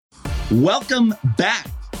Welcome back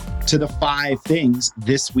to the 5 things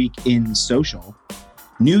this week in social.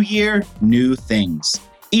 New year, new things.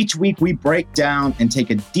 Each week we break down and take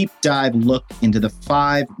a deep dive look into the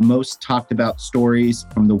 5 most talked about stories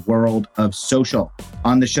from the world of social.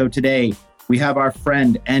 On the show today, we have our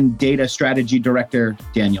friend and data strategy director,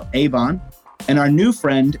 Daniel Avon, and our new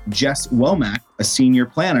friend, Jess Womack, a senior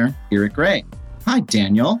planner here at Gray. Hi,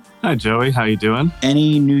 Daniel. Hi, Joey. How you doing?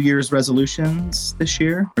 Any New Year's resolutions this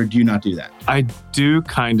year, or do you not do that? I do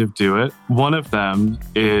kind of do it. One of them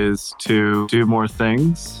is to do more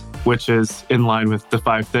things, which is in line with the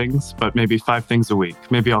 5 things, but maybe 5 things a week.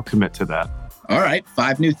 Maybe I'll commit to that. All right,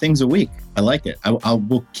 5 new things a week. I like it.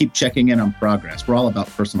 We'll keep checking in on progress. We're all about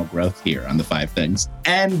personal growth here on the 5 things.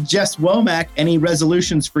 And Jess Womack, any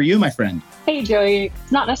resolutions for you, my friend? Hey, Joey.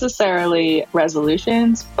 Not necessarily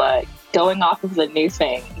resolutions, but going off of the new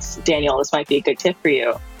things, Daniel, this might be a good tip for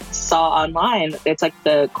you. Saw online, it's like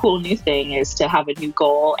the cool new thing is to have a new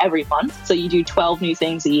goal every month. So you do 12 new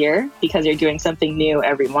things a year because you're doing something new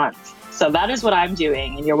every month. So that is what I'm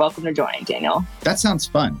doing, and you're welcome to join, Daniel. That sounds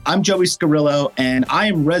fun. I'm Joey Scarillo, and I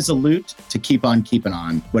am resolute to keep on keeping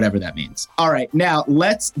on, whatever that means. All right, now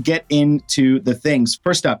let's get into the things.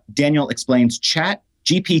 First up, Daniel explains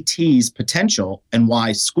ChatGPT's potential and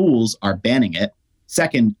why schools are banning it.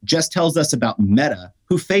 Second, Jess tells us about Meta,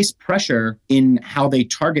 who face pressure in how they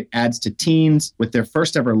target ads to teens with their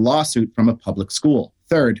first ever lawsuit from a public school.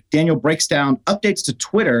 Third, Daniel breaks down updates to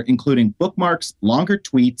Twitter, including bookmarks, longer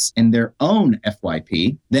tweets, and their own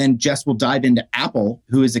FYP. Then Jess will dive into Apple,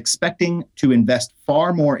 who is expecting to invest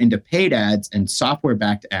far more into paid ads and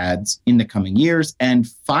software-backed ads in the coming years. And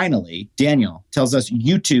finally, Daniel tells us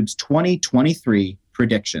YouTube's 2023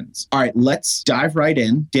 predictions. All right, let's dive right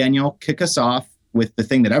in. Daniel, kick us off with the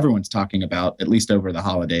thing that everyone's talking about, at least over the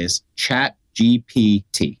holidays,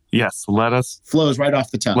 ChatGPT. Yes, flows right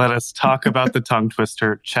off the tongue. Let us talk about the tongue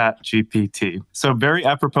twister, ChatGPT. So very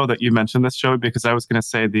apropos that you mentioned this, Joey, because I was going to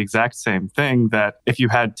say the exact same thing, that if you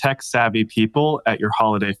had tech-savvy people at your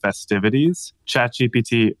holiday festivities,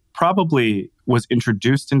 ChatGPT probably was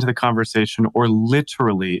introduced into the conversation or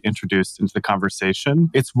literally introduced into the conversation.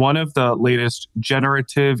 It's one of the latest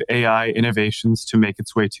generative AI innovations to make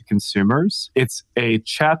its way to consumers. It's a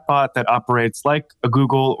chatbot that operates like a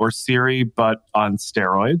Google or Siri, but on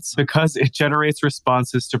steroids, because it generates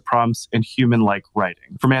responses to prompts in human-like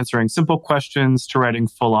writing, from answering simple questions to writing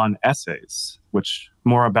full-on essays, which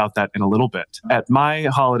more about that in a little bit. At my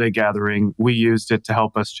holiday gathering, we used it to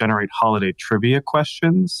help us generate holiday trivia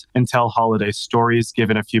questions and tell holiday stories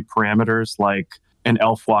given a few parameters like an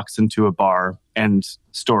elf walks into a bar and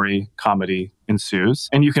story comedy ensues.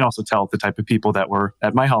 And you can also tell the type of people that were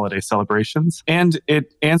at my holiday celebrations. And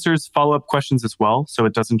it answers follow-up questions as well. So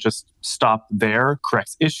it doesn't just stop there,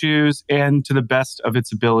 corrects issues, and to the best of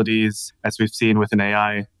its abilities, as we've seen with an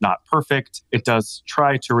AI, not perfect, it does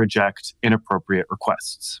try to reject inappropriate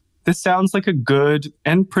requests. This sounds like a good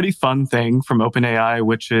and pretty fun thing from OpenAI,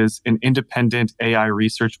 which is an independent AI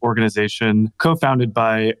research organization co-founded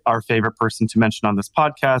by our favorite person to mention on this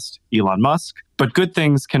podcast, Elon Musk. But good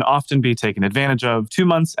things can often be taken advantage of. 2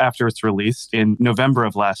 months after it's released, in November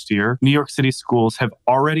of last year, New York City schools have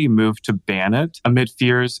already moved to ban it amid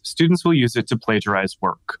fears students will use it to plagiarize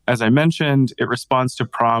work. As I mentioned, it responds to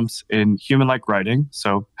prompts in human-like writing,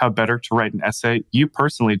 so how better to write an essay you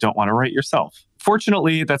personally don't want to write yourself.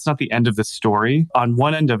 Fortunately, that's not the end of the story. On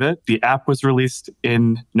one end of it, the app was released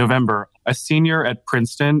in November. A senior at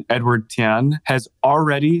Princeton, Edward Tian, has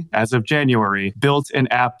already, as of January, built an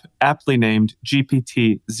app aptly named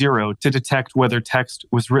GPT-0 to detect whether text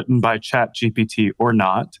was written by ChatGPT or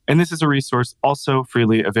not. And this is a resource also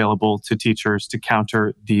freely available to teachers to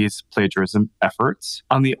counter these plagiarism efforts.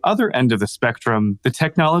 On the other end of the spectrum, the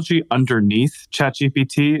technology underneath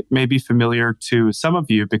ChatGPT may be familiar to some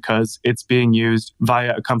of you because it's being used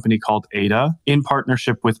via a company called Ada in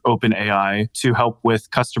partnership with OpenAI to help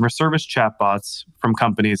with customer service chatbots from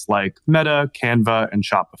companies like Meta, Canva, and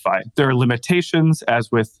Shopify. There are limitations,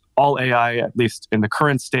 as with all AI, at least in the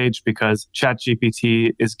current stage, because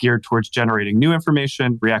ChatGPT is geared towards generating new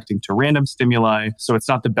information, reacting to random stimuli. So it's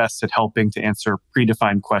not the best at helping to answer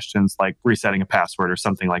predefined questions like resetting a password or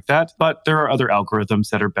something like that. But there are other algorithms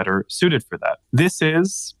that are better suited for that. This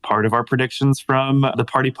is part of our predictions from the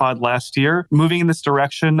Party Pod last year, moving in this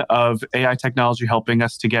direction of AI technology helping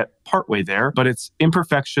us to get partway there, but its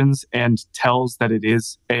imperfections and tells that it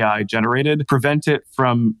is AI generated prevent it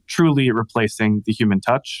from truly replacing the human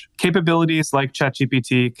touch. language. Capabilities like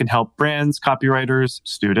ChatGPT can help brands, copywriters,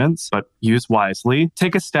 students, but use wisely,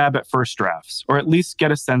 take a stab at first drafts, or at least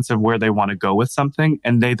get a sense of where they want to go with something,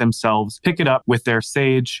 and they themselves pick it up with their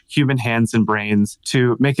sage, human hands and brains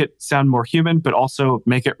to make it sound more human, but also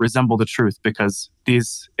make it resemble the truth, because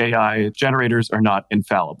these AI generators are not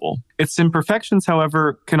infallible. Its imperfections,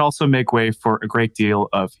 however, can also make way for a great deal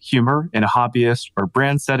of humor in a hobbyist or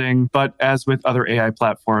brand setting. But as with other AI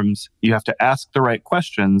platforms, you have to ask the right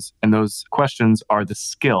questions, and those questions are the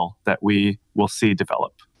skill that we will see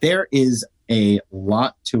develop. There is a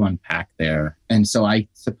lot to unpack there. And so I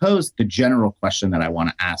suppose the general question that I want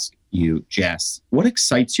to ask you, Jess, what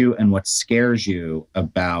excites you and what scares you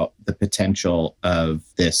about the potential of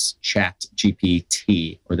this Chat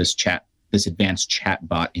GPT or this advanced chat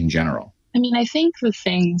bot in general? I mean, I think the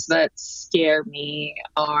things that scare me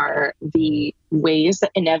are the ways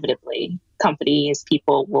that inevitably companies,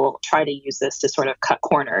 people will try to use this to sort of cut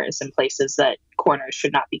corners in places that corners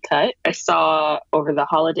should not be cut. I saw over the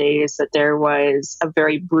holidays that there was a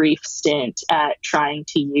very brief stint at trying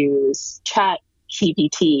to use Chat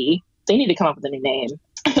GPT. They need to come up with a new name.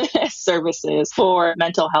 Services for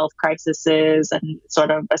mental health crises and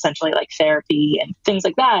sort of essentially like therapy and things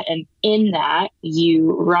like that. And in that,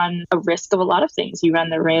 you run a risk of a lot of things. You run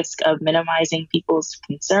the risk of minimizing people's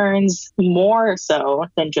concerns more so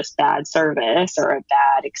than just bad service or a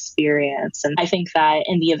bad experience. And I think that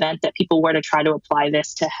in the event that people were to try to apply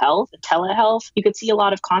this to health and telehealth, you could see a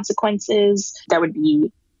lot of consequences that would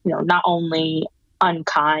be, not only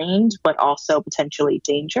unkind, but also potentially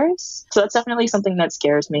dangerous. So that's definitely something that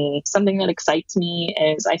scares me. Something that excites me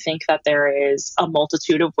is I think that there is a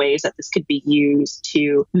multitude of ways that this could be used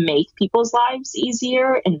to make people's lives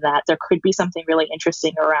easier, and that there could be something really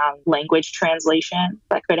interesting around language translation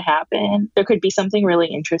that could happen. There could be something really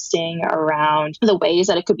interesting around the ways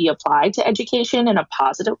that it could be applied to education in a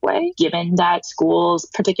positive way, given that schools,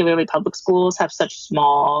 particularly public schools, have such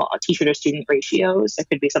small teacher to student ratios. There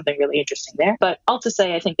could be something really interesting there. But all to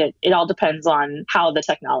say, I think that it all depends on how the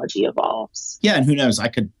technology evolves. Yeah, and who knows? I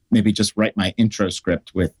could maybe just write my intro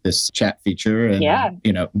script with this chat feature and,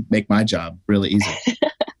 make my job really easy.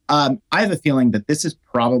 I have a feeling that this is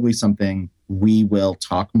probably something we will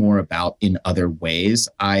talk more about in other ways.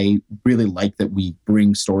 I really like that we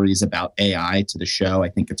bring stories about AI to the show. I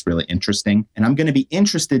think it's really interesting. And I'm going to be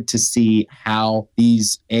interested to see how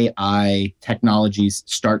these AI technologies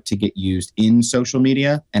start to get used in social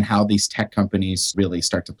media and how these tech companies really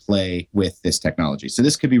start to play with this technology. So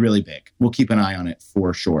this could be really big. We'll keep an eye on it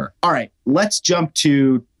for sure. All right, let's jump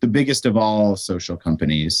to the biggest of all social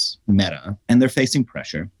companies, Meta, and they're facing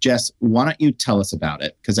pressure. Jess, why don't you tell us about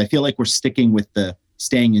it? Because I feel like we're sticking with the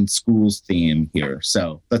staying in schools theme here.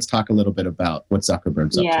 So let's talk a little bit about what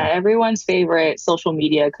Zuckerberg's up to. Yeah, everyone's favorite social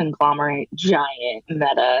media conglomerate giant,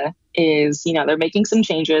 Meta, is, they're making some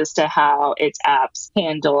changes to how its apps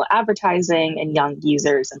handle advertising and young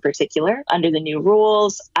users in particular. Under the new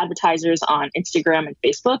rules, advertisers on Instagram and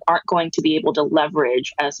Facebook aren't going to be able to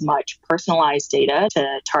leverage as much personalized data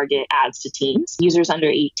to target ads to teens. Users under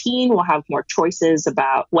 18 will have more choices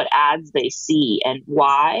about what ads they see and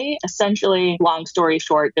why. Essentially, long story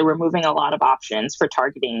short, they're removing a lot of options for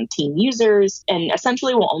targeting teen users and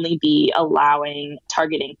essentially will only be allowing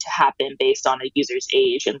targeting to happen based on a user's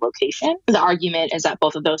age and location. The argument is that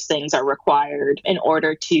both of those things are required in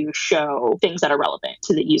order to show things that are relevant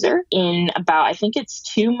to the user. In about, I think it's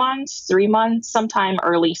 2 months, 3 months, sometime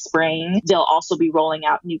early spring, they'll also be rolling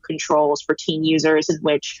out new controls for teen users in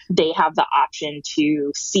which they have the option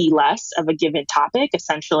to see less of a given topic,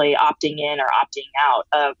 essentially opting in or opting out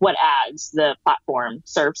of what ads the platform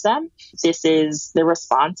serves them. This is the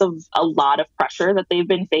response of a lot of pressure that they've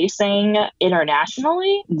been facing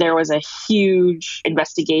internationally. There was a huge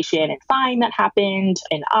investigation and fine that happened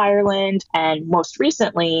in Ireland. And most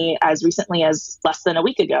recently as less than a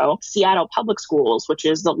week ago, Seattle Public Schools, which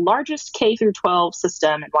is the largest K through 12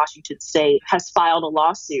 system in Washington state, has filed a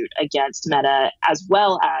lawsuit against Meta as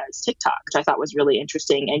well as TikTok, which I thought was really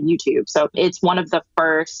interesting, and YouTube. So it's one of the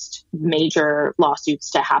first major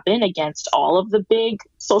lawsuits to happen against all of the big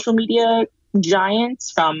social media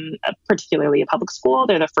giants from particularly a public school.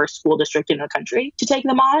 They're the first school district in the country to take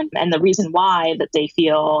them on. And the reason why that they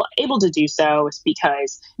feel able to do so is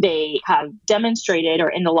because they have demonstrated, or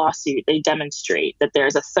in the lawsuit, they demonstrate that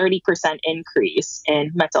there's a 30% increase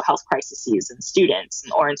in mental health crises in students,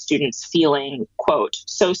 or in students feeling, quote,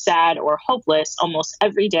 so sad or hopeless almost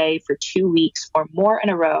every day for 2 weeks or more in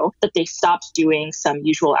a row that they stopped doing some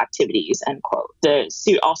usual activities, end quote. The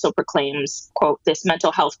suit also proclaims, quote, this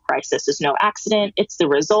mental health crisis is no accident. It's the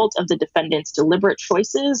result of the defendant's deliberate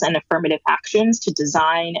choices and affirmative actions to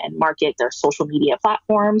design and market their social media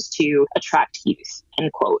platforms to attract youth,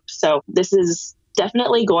 end quote. So this is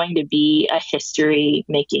definitely going to be a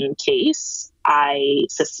history-making case. I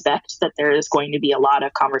suspect that there is going to be a lot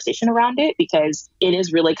of conversation around it because it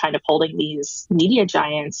is really kind of holding these media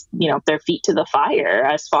giants, their feet to the fire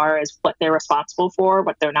as far as what they're responsible for,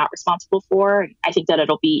 what they're not responsible for. And I think that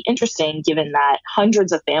it'll be interesting given that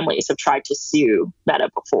hundreds of families have tried to sue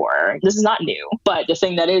Meta before. This is not new, but the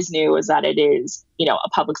thing that is new is that it is, a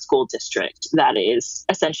public school district that is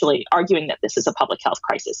essentially arguing that this is a public health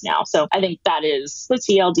crisis now. So I think that is the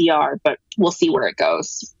TLDR, but we'll see where it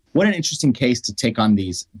goes. What an interesting case to take on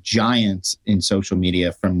these giants in social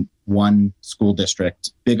media from one school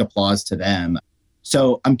district. Big applause to them.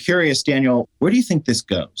 So I'm curious, Daniel, where do you think this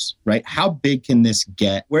goes, right? How big can this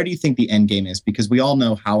get? Where do you think the end game is? Because we all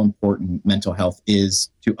know how important mental health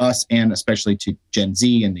is to us and especially to Gen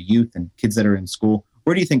Z and the youth and kids that are in school.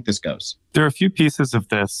 Where do you think this goes? There are a few pieces of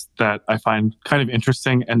this that I find kind of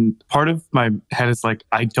interesting. And part of my head is like,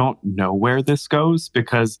 I don't know where this goes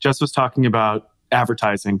because Jess was talking about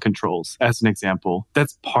advertising controls as an example.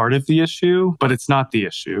 That's part of the issue, but it's not the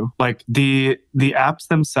issue. Like the apps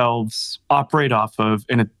themselves operate off of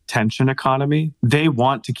an attention economy. They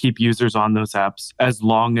want to keep users on those apps as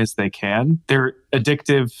long as they can. They're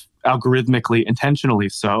addictive algorithmically, intentionally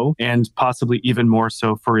so, and possibly even more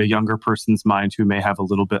so for a younger person's mind who may have a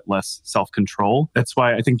little bit less self-control. That's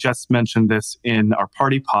why I think Jess mentioned this in our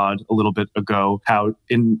party pod a little bit ago, how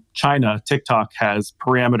in China, TikTok has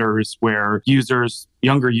parameters where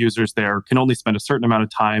younger users there can only spend a certain amount of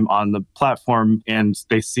time on the platform and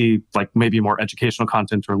they see like maybe more educational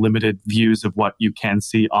content or limited views of what you can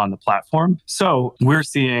see on the platform. So we're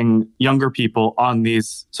seeing younger people on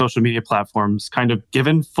these social media platforms kind of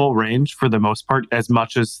given full range for the most part, as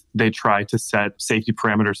much as they try to set safety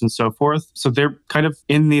parameters and so forth. So they're kind of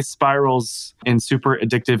in these spirals in super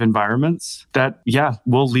addictive environments that,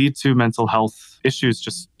 will lead to mental health issues,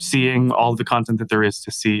 just seeing all the content that there is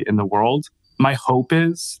to see in the world. My hope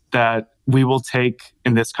is that we will take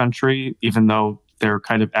in this country, even though they're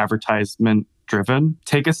kind of advertisement driven,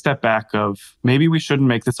 take a step back of maybe we shouldn't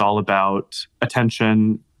make this all about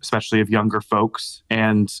attention, especially of younger folks,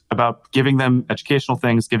 and about giving them educational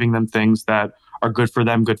things, giving them things that are good for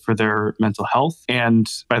them, good for their mental health. And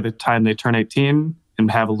by the time they turn 18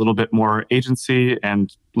 and have a little bit more agency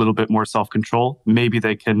and a little bit more self-control, maybe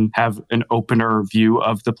they can have an opener view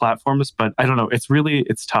of the platforms. But I don't know,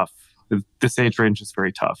 it's tough. This age range is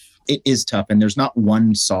very tough. It is tough. And there's not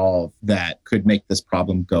one solve that could make this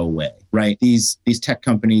problem go away, right? These tech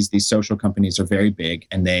companies, these social companies are very big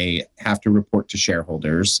and they have to report to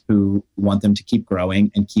shareholders who want them to keep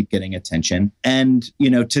growing and keep getting attention. And,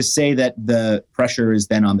 to say that the pressure is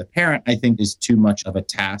then on the parent, I think is too much of a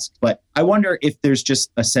task. But I wonder if there's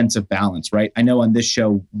just a sense of balance, right? I know on this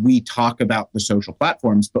show, we talk about the social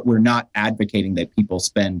platforms, but we're not advocating that people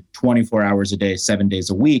spend 24 hours a day, 7 days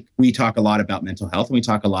a week. We talk a lot about mental health and we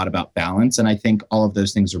talk a lot about balance. And I think all of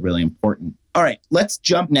those things are really important. All right, let's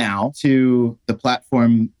jump now to the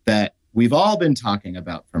platform that we've all been talking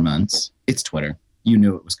about for months. It's Twitter. You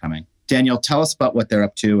knew it was coming. Daniel, tell us about what they're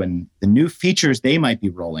up to and the new features they might be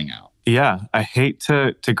rolling out. Yeah, I hate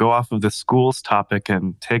to go off of the schools topic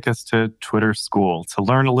and take us to Twitter School to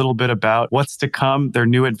learn a little bit about what's to come, their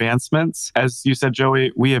new advancements. As you said,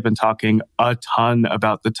 Joey, we have been talking a ton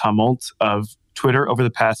about the tumult of Twitter over the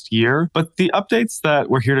past year, but the updates that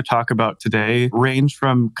we're here to talk about today range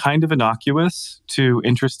from kind of innocuous to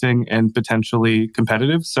interesting and potentially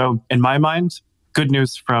competitive. So in my mind, good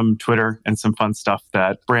news from Twitter and some fun stuff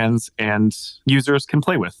that brands and users can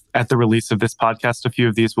play with. At the release of this podcast, a few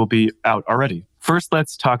of these will be out already. First,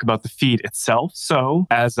 let's talk about the feed itself. So,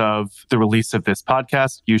 as of the release of this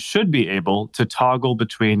podcast, you should be able to toggle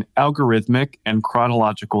between algorithmic and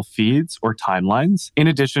chronological feeds or timelines, in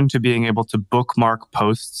addition to being able to bookmark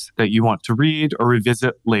posts that you want to read or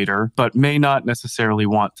revisit later, but may not necessarily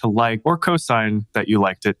want to like or co-sign that you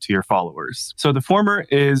liked it to your followers. So the former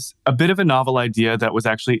is a bit of a novel idea that was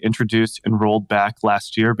actually introduced and rolled back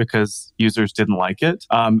last year because users didn't like it.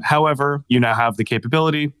 However, you now have the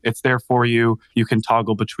capability. It's there for you. You can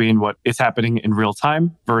toggle between what is happening in real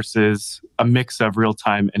time versus a mix of real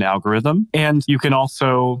time and algorithm. And you can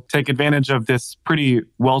also take advantage of this pretty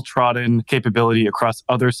well-trodden capability across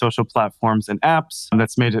other social platforms and apps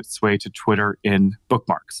that's made its way to Twitter in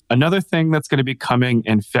bookmarks. Another thing that's going to be coming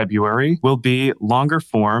in February will be longer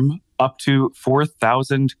form, up to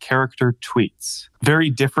 4,000 character tweets. very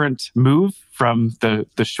different move from the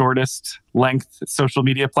shortest length social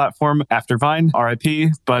media platform after Vine,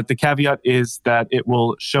 RIP. But the caveat is that it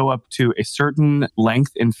will show up to a certain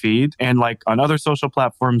length in feed. And like on other social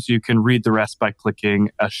platforms, you can read the rest by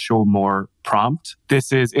clicking a show more prompt.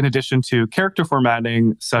 This is in addition to character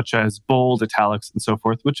formatting such as bold, italics, and so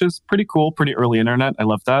forth, which is pretty cool, pretty early internet. I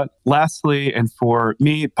love that. Lastly, and for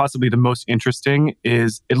me, possibly the most interesting,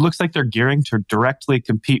 is it looks like they're gearing to directly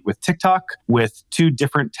compete with TikTok with two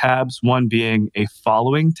different tabs, one being a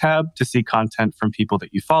following tab to see content from people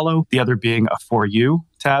that you follow, the other being a For You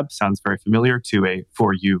tab, sounds very familiar to a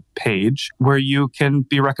For You page, where you can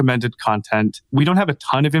be recommended content. We don't have a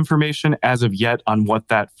ton of information as of yet on what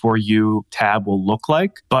that For You tab will look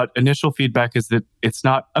like, but initial feedback is that it's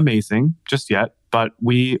not amazing just yet, but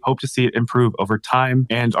we hope to see it improve over time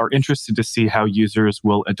and are interested to see how users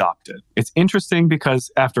will adopt it. It's interesting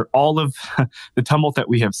because after all of the tumult that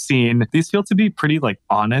we have seen, these feel to be pretty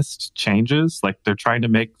honest changes. They're trying to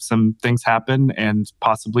make some things happen and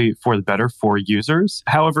possibly for the better for users.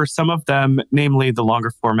 However, some of them, namely the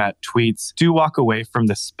longer format tweets, do walk away from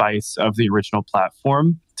the spice of the original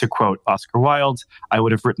platform. To quote Oscar Wilde, "I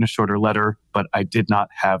would have written a shorter letter, but I did not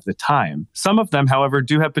have the time." Some of them, however,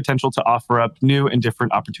 do have potential to offer up new and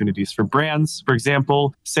different opportunities for brands. For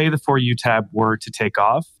example, say the For You tab were to take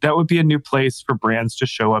off, that would be a new place for brands to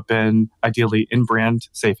show up in, ideally in brand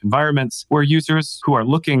safe environments, where users who are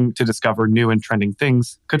looking to discover new and trending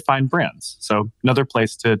things could find brands. So another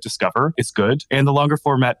place to discover is good. And the longer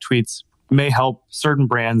format tweets may help certain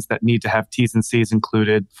brands that need to have T's and C's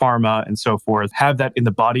included, pharma and so forth, have that in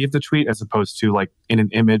the body of the tweet as opposed to in an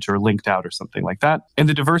image or linked out or something like that. And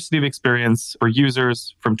the diversity of experience for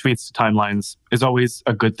users from tweets to timelines is always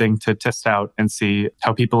a good thing to test out and see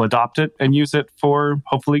how people adopt it and use it for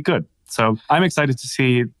hopefully good. So I'm excited to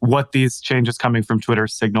see what these changes coming from Twitter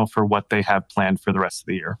signal for what they have planned for the rest of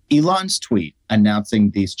the year. Elon's tweet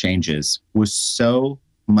announcing these changes was so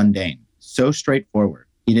mundane, so straightforward.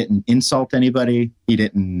 He didn't insult anybody. He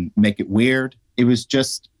didn't make it weird. It was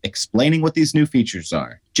just explaining what these new features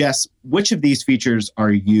are. Jess, which of these features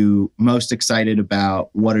are you most excited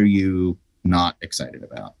about? What are you not excited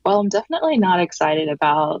about? Well, I'm definitely not excited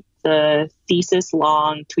about the thesis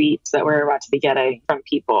long tweets that we're about to be getting from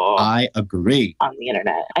people. I agree. On the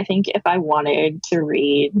internet. I think if I wanted to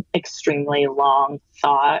read extremely long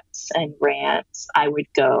thoughts and rants, I would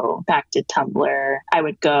go back to Tumblr. I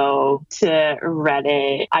would go to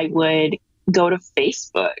Reddit. I would go to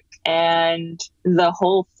Facebook. And the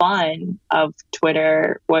whole fun of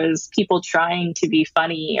Twitter was people trying to be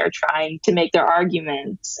funny or trying to make their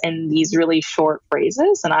arguments in these really short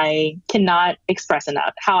phrases. And I cannot express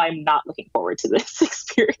enough how I'm not looking forward to this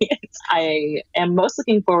experience. I am most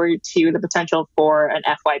looking forward to the potential for an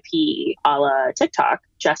FYP a la TikTok,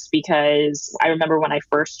 just because I remember when I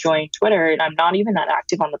first joined Twitter, and I'm not even that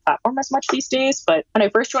active on the platform as much these days, but when I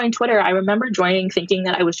first joined Twitter, I remember joining thinking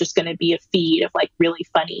that I was just going to be a feed of really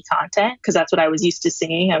funny content, because that's what I was used to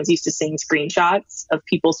seeing. I was used to seeing screenshots of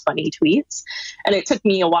people's funny tweets. And it took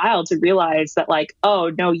me a while to realize that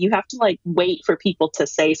oh no, you have to wait for people to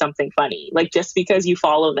say something funny. Just because you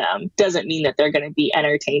follow them doesn't mean that they're going to be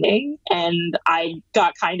entertaining. And I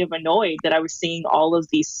got kind of annoyed that I was seeing all of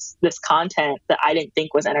this content that I didn't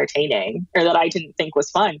think was entertaining or that I didn't think was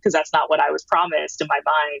fun, because that's not what I was promised in my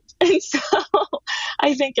mind. And so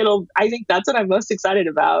I think that's what I'm most excited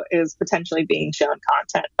about, is potentially being shown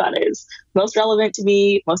content that is most relevant to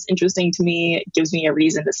me, most interesting to me. It gives me a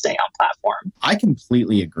reason to stay on platform. I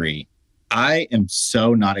completely agree. I am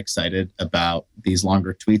so not excited about these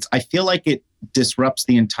longer tweets. I feel like it disrupts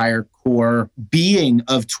the entire core being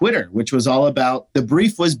of Twitter, which was all about, the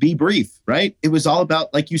brief was be brief, right? It was all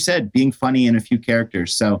about, like you said, being funny in a few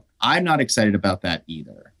characters. So I'm not excited about that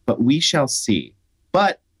either, but we shall see.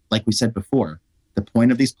 But like we said before, the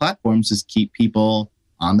point of these platforms is keep people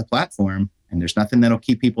on the platform, and there's nothing that'll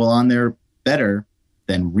keep people on there better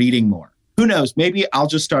than reading more. Who knows? Maybe I'll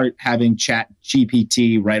just start having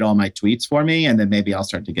ChatGPT write all my tweets for me, and then maybe I'll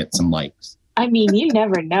start to get some likes. I mean, you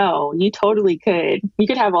never know. You totally could. You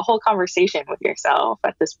could have a whole conversation with yourself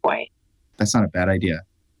at this point. That's not a bad idea.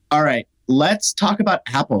 All right, let's talk about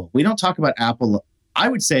Apple. We don't talk about Apple, I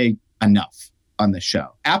would say, enough on the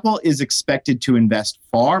show. Apple is expected to invest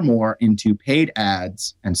far more into paid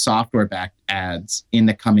ads and software-backed ads in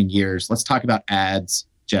the coming years. Let's talk about ads.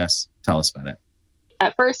 Jess, tell us about it.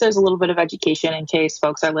 At first, there's a little bit of education in case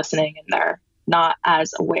folks are listening and they're not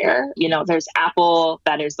as aware. There's Apple,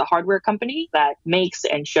 that is the hardware company that makes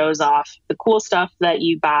and shows off the cool stuff that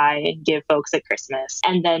you buy and give folks at Christmas.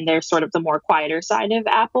 And then there's sort of the more quieter side of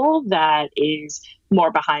Apple that is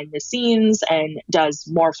more behind the scenes and does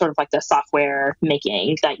more sort of like the software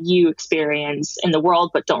making that you experience in the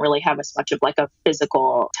world, but don't really have as much of like a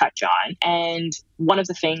physical touch on. And one of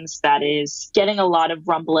the things that is getting a lot of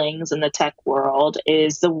rumblings in the tech world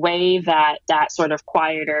is the way that that sort of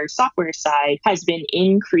quieter software side has been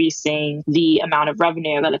increasing the amount of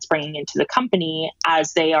revenue that it's bringing into the company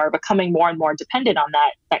as they are becoming more and more dependent on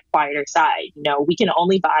that quieter side. You know, we can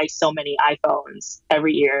only buy so many iPhones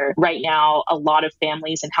every year. Right now, a lot of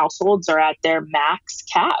families and households are at their max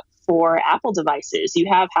cap for Apple devices. You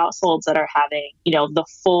have households that are having, you know, the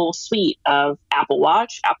full suite of Apple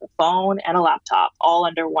Watch, Apple phone, and a laptop all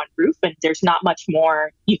under one roof. And there's not much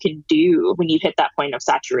more you can do when you hit that point of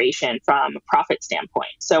saturation from a profit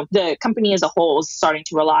standpoint. So the company as a whole is starting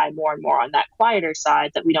to rely more and more on that quieter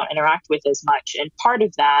side that we don't interact with as much. And part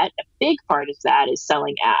of that, a big part of that, is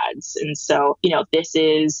selling ads. And so, you know, this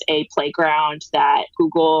is a playground that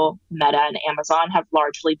Google, Meta, and Amazon have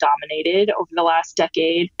largely dominated over the last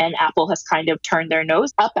decade. And Apple has kind of turned their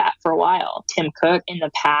nose up at for a while. Tim Cook in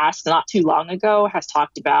the past, not too long ago, has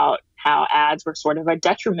talked about how ads were sort of a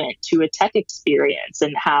detriment to a tech experience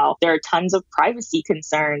and how there are tons of privacy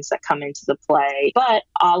concerns that come into the play. But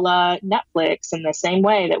a la Netflix, in the same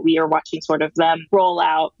way that we are watching sort of them roll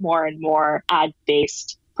out more and more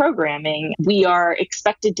ad-based programming, we are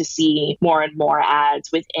expected to see more and more ads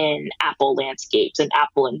within Apple landscapes and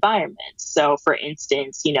Apple environments. So for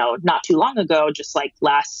instance, you know, not too long ago, just like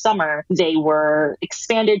last summer, they were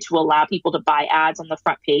expanded to allow people to buy ads on the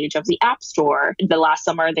front page of the App Store. The last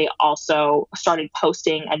summer, they also started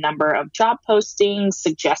posting a number of job postings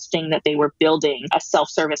suggesting that they were building a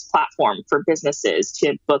self-service platform for businesses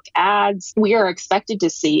to book ads. We are expected to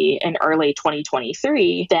see in early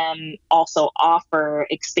 2023 them also offer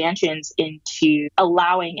expansions into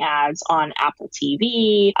allowing ads on Apple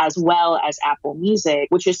TV as well as Apple Music,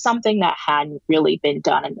 which is something that hadn't really been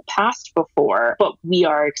done in the past before, but we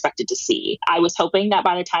are expected to see. I was hoping that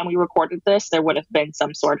by the time we recorded this, there would have been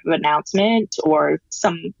some sort of announcement or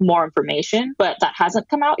some more information, but that hasn't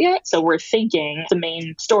come out yet. So we're thinking the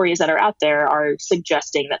main stories that are out there are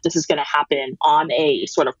suggesting that this is going to happen on a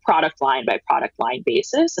sort of product line by product line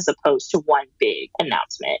basis, as opposed to one big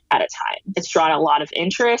announcement at a time. It's drawn a lot of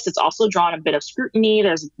interest. It's also drawn a bit of scrutiny.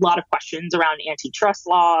 There's a lot of questions around antitrust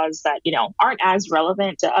laws that, you know, aren't as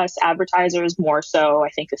relevant to us advertisers. More so, I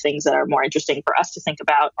think the things that are more interesting for us to think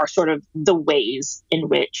about are sort of the ways in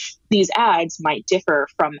which these ads might differ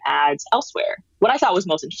from ads elsewhere. What I thought was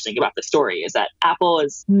most interesting about the story is that Apple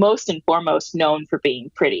is most and foremost known for being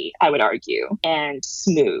pretty, I would argue, and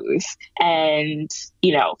smooth and,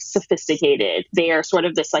 you know, sophisticated. They are sort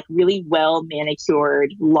of this like really well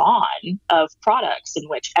manicured lawn of products in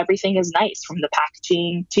which everything is nice, from the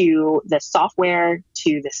packaging to the software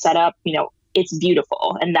to the setup. You know, it's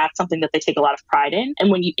beautiful. And that's something that they take a lot of pride in. And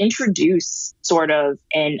when you introduce sort of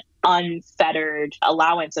an unfettered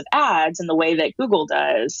allowance of ads in the way that Google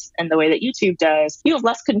does and the way that YouTube does, you have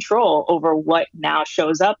less control over what now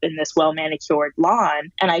shows up in this well-manicured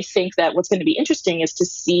lawn. And I think that what's going to be interesting is to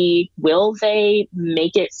see, will they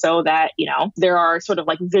make it so that, you know, there are sort of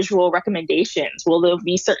like visual recommendations? Will there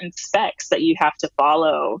be certain specs that you have to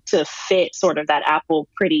follow to fit sort of that Apple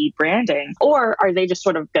pretty branding? Or are they just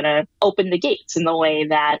sort of going to open the gates in the way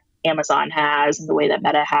that Amazon has and the way that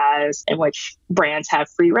Meta has, in which brands have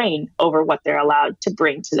free reign over what they're allowed to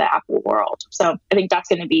bring to the Apple world? So I think that's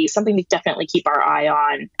going to be something to definitely keep our eye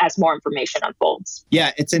on as more information unfolds.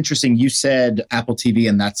 Yeah, it's interesting. You said Apple TV,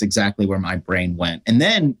 and that's exactly where my brain went. And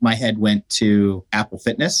then my head went to Apple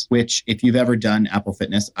Fitness, which if you've ever done Apple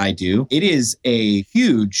Fitness, I do. It is a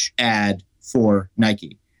huge ad for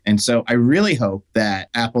Nike. And so I really hope that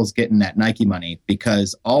Apple's getting that Nike money,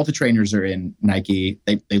 because all the trainers are in Nike.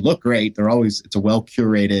 They look great. It's a well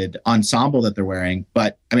curated ensemble that they're wearing.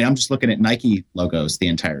 But I mean, I'm just looking at Nike logos the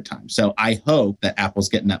entire time. So I hope that Apple's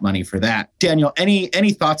getting that money for that. Daniel,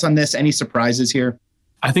 any thoughts on this? Any surprises here?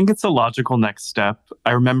 I think it's a logical next step.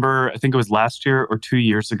 I remember, I think it was last year or 2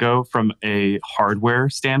 years ago, from a hardware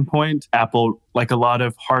standpoint, Apple, like a lot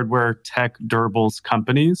of hardware tech durables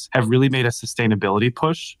companies, have really made a sustainability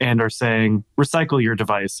push and are saying, recycle your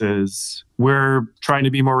devices. We're trying to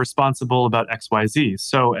be more responsible about XYZ.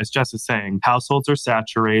 So as Jess is saying, households are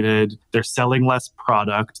saturated. They're selling less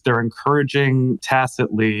product. They're encouraging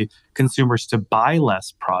tacitly consumers to buy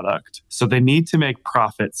less product. So they need to make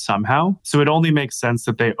profit somehow. So it only makes sense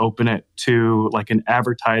that they open it to like an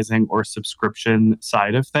advertising or subscription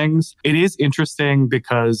side of things. It is interesting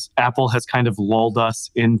because Apple has kind of lulled us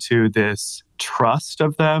into this trust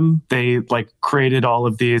of them. They created all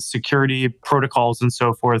of these security protocols and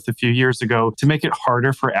so forth a few years ago to make it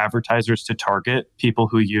harder for advertisers to target people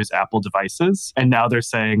who use Apple devices. And now they're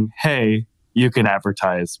saying, hey, you can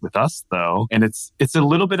advertise with us though. And it's a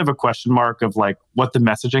little bit of a question mark of what the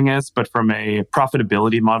messaging is, but from a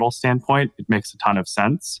profitability model standpoint, it makes a ton of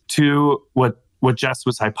sense. To what Jess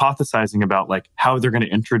was hypothesizing about, how they're going to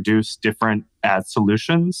introduce different ad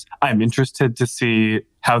solutions. I'm interested to see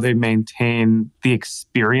how they maintain the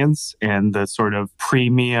experience and the sort of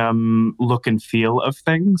premium look and feel of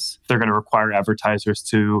things. They're going to require advertisers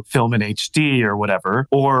to film in HD or whatever,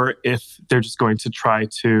 or if they're just going to try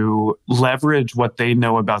to leverage what they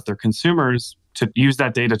know about their consumers to use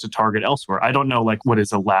that data to target elsewhere. I don't know what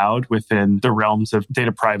is allowed within the realms of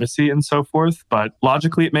data privacy and so forth, but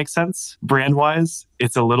logically it makes sense. Brand-wise,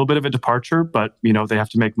 it's a little bit of a departure, but they have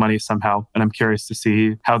to make money somehow. And I'm curious to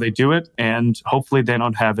see how they do it. And hopefully they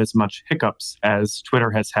don't have as much hiccups as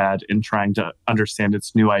Twitter has had in trying to understand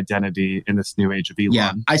its new identity in this new age of Elon.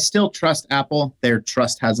 Yeah, I still trust Apple. Their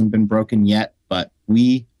trust hasn't been broken yet, but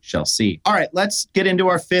we shall see. All right, let's get into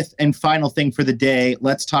our fifth and final thing for the day.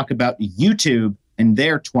 Let's talk about YouTube and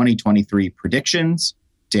their 2023 predictions.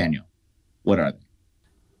 Daniel, what are they?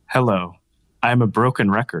 Hello. I'm a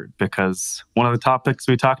broken record because one of the topics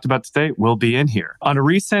we talked about today will be in here. On a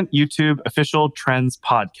recent YouTube Official Trends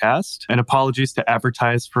podcast, and apologies to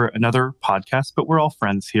advertise for another podcast, but we're all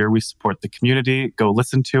friends here. We support the community. Go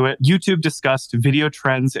listen to it. YouTube discussed video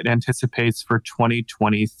trends it anticipates for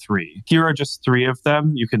 2023. Here are just 3 of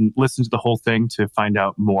them. You can listen to the whole thing to find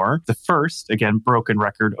out more. The first, again, broken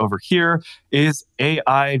record over here, is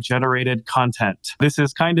AI-generated content. This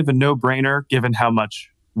is kind of a no-brainer given how much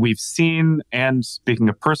we've seen, and speaking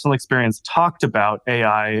of personal experience, talked about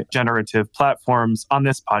AI generative platforms on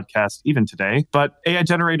this podcast even today. But AI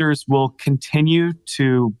generators will continue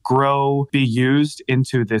to grow, be used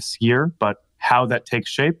into this year, but how that takes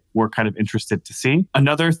shape, we're kind of interested to see.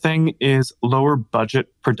 Another thing is lower budget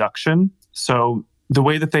production. So the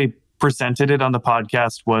way that they presented it on the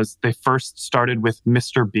podcast was they first started with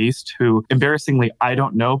Mr. Beast, who embarrassingly, I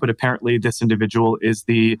don't know, but apparently this individual is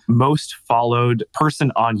the most followed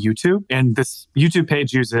person on YouTube. And this YouTube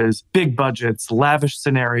page uses big budgets, lavish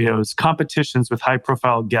scenarios, competitions with high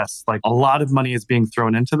profile guests. A lot of money is being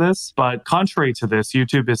thrown into this. But contrary to this,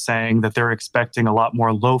 YouTube is saying that they're expecting a lot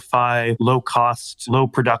more lo-fi, low cost, low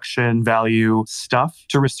production value stuff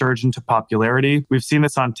to resurge into popularity. We've seen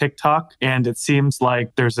this on TikTok, and it seems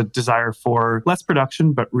like there's a desire for less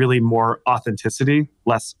production, but really more authenticity,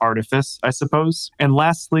 less artifice, I suppose. And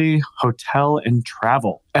lastly, hotel and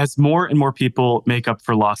travel. As more and more people make up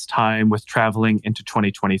for lost time with traveling into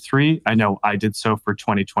 2023, I know I did so for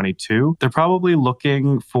 2022, they're probably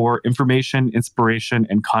looking for information, inspiration,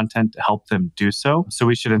 and content to help them do so. So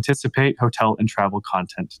we should anticipate hotel and travel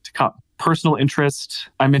content to come. Personal interest,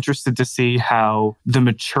 I'm interested to see how the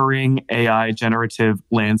maturing AI generative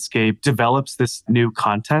landscape develops this new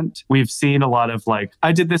content. We've seen a lot of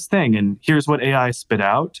I did this thing and here's what AI spit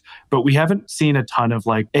out, but we haven't seen a ton of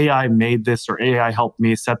AI made this or AI helped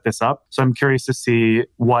me set this up. So I'm curious to see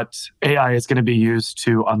what AI is going to be used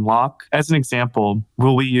to unlock. As an example,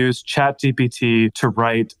 will we use ChatGPT to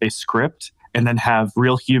write a script and then have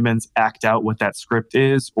real humans act out what that script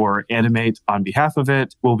is or animate on behalf of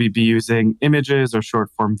it? Will we be using images or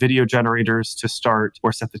short form video generators to start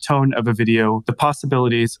or set the tone of a video? The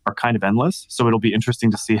possibilities are kind of endless. So it'll be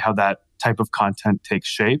interesting to see how that type of content takes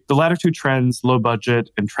shape. The latter 2 trends, low budget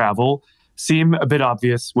and travel, seem a bit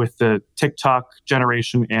obvious with the TikTok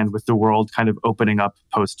generation and with the world kind of opening up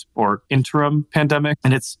post or interim pandemic.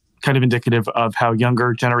 And it's kind of indicative of how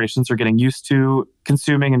younger generations are getting used to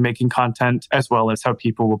consuming and making content, as well as how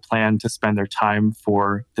people will plan to spend their time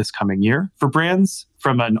for this coming year. For brands,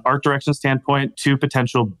 from an art direction standpoint, 2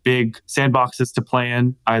 potential big sandboxes to play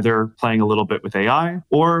in, either playing a little bit with AI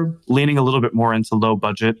or leaning a little bit more into low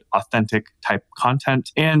budget, authentic type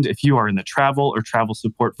content. And if you are in the travel or travel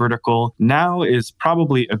support vertical, now is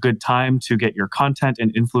probably a good time to get your content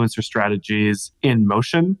and influencer strategies in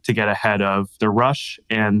motion to get ahead of the rush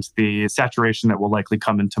and the saturation that will likely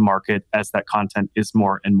come into market as that content is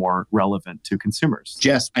more and more relevant to consumers.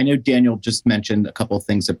 Jess, I know Daniel just mentioned a couple of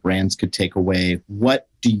things that brands could take away. What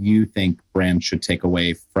do you think brands should take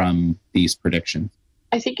away from these predictions?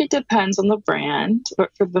 I think it depends on the brand, but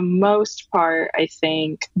for the most part, I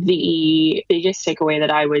think the biggest takeaway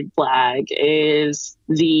that I would flag is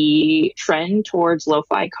the trend towards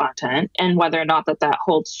lo-fi content and whether or not that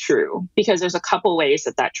holds true. Because there's a couple ways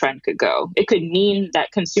that trend could go. It could mean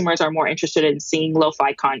that consumers are more interested in seeing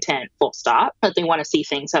lo-fi content full stop, but they want to see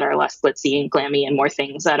things that are less glitzy and glammy and more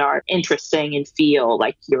things that are interesting and feel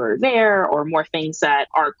like you're there, or more things that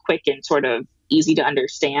are quick and sort of easy to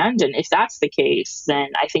understand. And if that's the case, then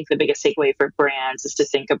I think the biggest takeaway for brands is to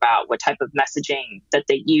think about what type of messaging that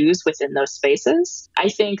they use within those spaces. I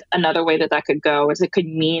think another way that could go is it could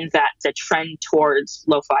mean that the trend towards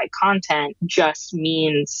lo-fi content just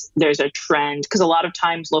means there's a trend, because a lot of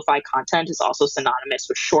times lo-fi content is also synonymous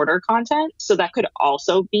with shorter content. So that could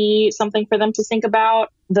also be something for them to think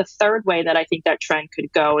about. The third way that I think that trend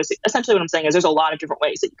could go is essentially what I'm saying is there's a lot of different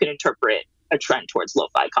ways that you can interpret a trend towards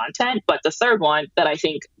lo-fi content. But the third one that I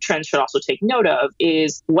think trends should also take note of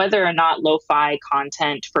is whether or not lo-fi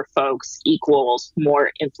content for folks equals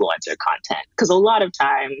more influencer content. Because a lot of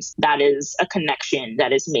times that is a connection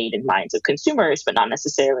that is made in minds of consumers, but not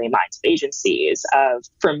necessarily minds of agencies.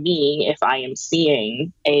 For me, if I am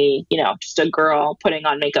seeing just a girl putting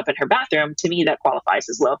on makeup in her bathroom, to me that qualifies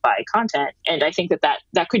as lo-fi content. And I think that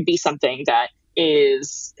could be something that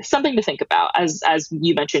is something to think about, as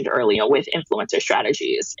you mentioned earlier with influencer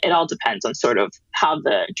strategies. It all depends on sort of how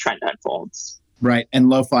the trend unfolds. Right. And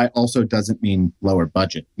lo-fi also doesn't mean lower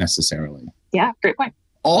budget necessarily. Yeah, great point.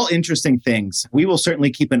 All interesting things. We will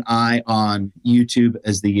certainly keep an eye on YouTube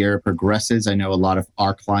as the year progresses. I know a lot of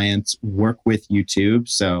our clients work with YouTube,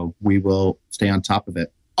 so we will stay on top of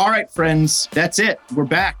it. All right, friends, that's it. We're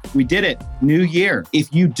back. We did it. New year.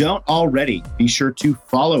 If you don't already, be sure to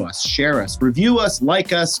follow us, share us, review us,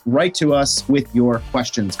 like us, write to us with your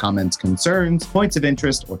questions, comments, concerns, points of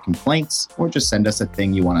interest, or complaints, or just send us a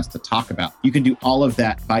thing you want us to talk about. You can do all of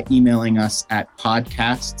that by emailing us at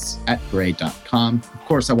podcasts@grey.com. Of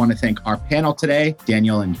course, I want to thank our panel today,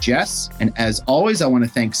 Daniel and Jess. And as always, I want to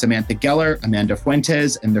thank Samantha Geller, Amanda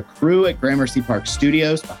Fuentes, and the crew at Gramercy Park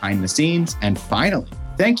Studios behind the scenes. And finally,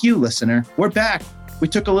 thank you, listener. We're back. We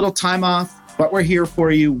took a little time off, but we're here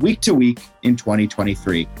for you week to week in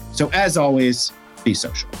 2023. So as always, be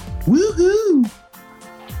social. Woohoo!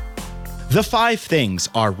 The 5 Things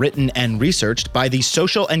are written and researched by the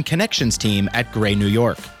Social and Connections team at Grey New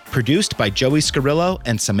York. Produced by Joey Scarillo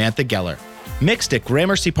and Samantha Geller. Mixed at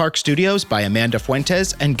Gramercy Park Studios by Amanda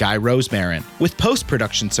Fuentes and Guy Rosemarin, with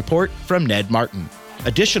post-production support from Ned Martin.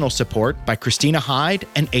 Additional support by Christina Hyde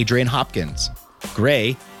and Adrian Hopkins.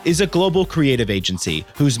 Grey is a global creative agency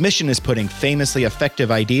whose mission is putting famously effective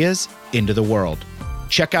ideas into the world.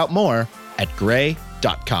 Check out more at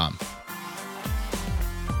grey.com.